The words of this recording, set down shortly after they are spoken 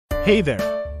Hey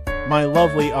there, my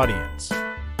lovely audience.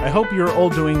 I hope you're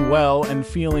all doing well and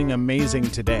feeling amazing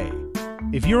today.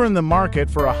 If you're in the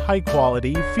market for a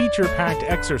high-quality, feature-packed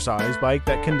exercise bike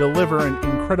that can deliver an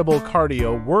incredible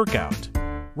cardio workout,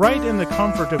 right in the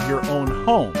comfort of your own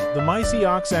home, the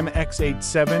Micyox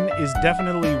MX87 is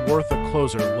definitely worth a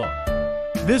closer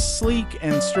look. This sleek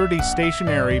and sturdy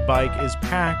stationary bike is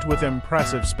packed with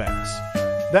impressive specs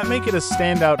that make it a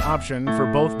standout option for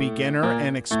both beginner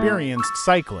and experienced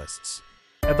cyclists.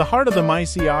 At the heart of the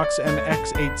Micyox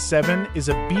MX87 is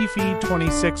a beefy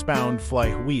 26-pound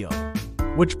Flywheel,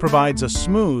 which provides a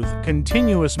smooth,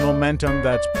 continuous momentum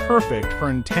that's perfect for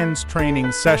intense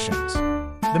training sessions.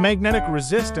 The magnetic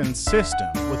resistance system,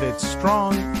 with its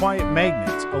strong, quiet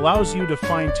magnets, allows you to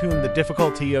fine-tune the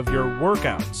difficulty of your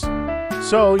workouts,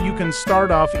 so you can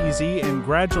start off easy and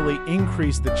gradually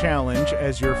increase the challenge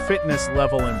as your fitness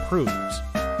level improves.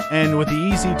 And with the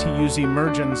easy-to-use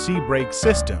emergency brake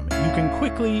system, you can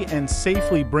quickly and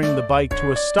safely bring the bike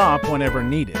to a stop whenever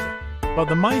needed. But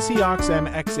the Micyox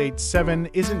MX87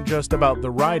 isn't just about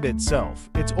the ride itself,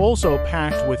 it's also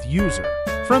packed with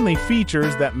user-friendly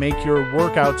features that make your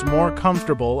workouts more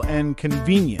comfortable and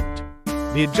convenient.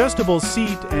 The adjustable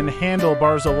seat and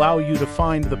handlebars allow you to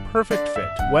find the perfect fit,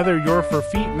 whether you're 4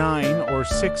 feet 9 or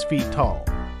 6 feet tall.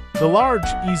 The large,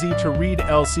 easy-to-read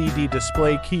LCD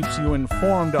display keeps you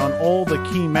informed on all the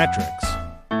key metrics,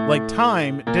 like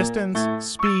time, distance,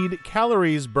 speed,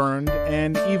 calories burned,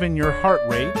 and even your heart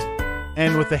rate.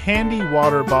 And with a handy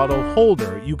water bottle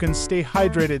holder, you can stay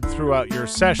hydrated throughout your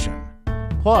session.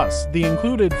 Plus, the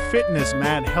included fitness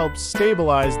mat helps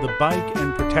stabilize the bike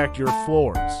and protect your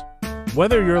floors.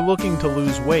 Whether you're looking to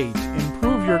lose weight,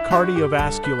 improve your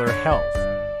cardiovascular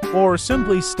health, or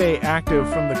simply stay active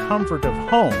from the comfort of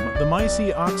home, the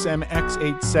Micyox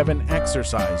MX87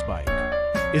 exercise bike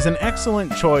is an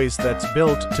excellent choice that's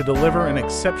built to deliver an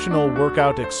exceptional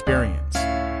workout experience.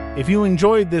 If you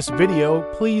enjoyed this video,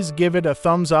 please give it a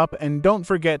thumbs up and don't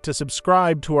forget to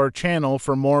subscribe to our channel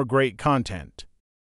for more great content.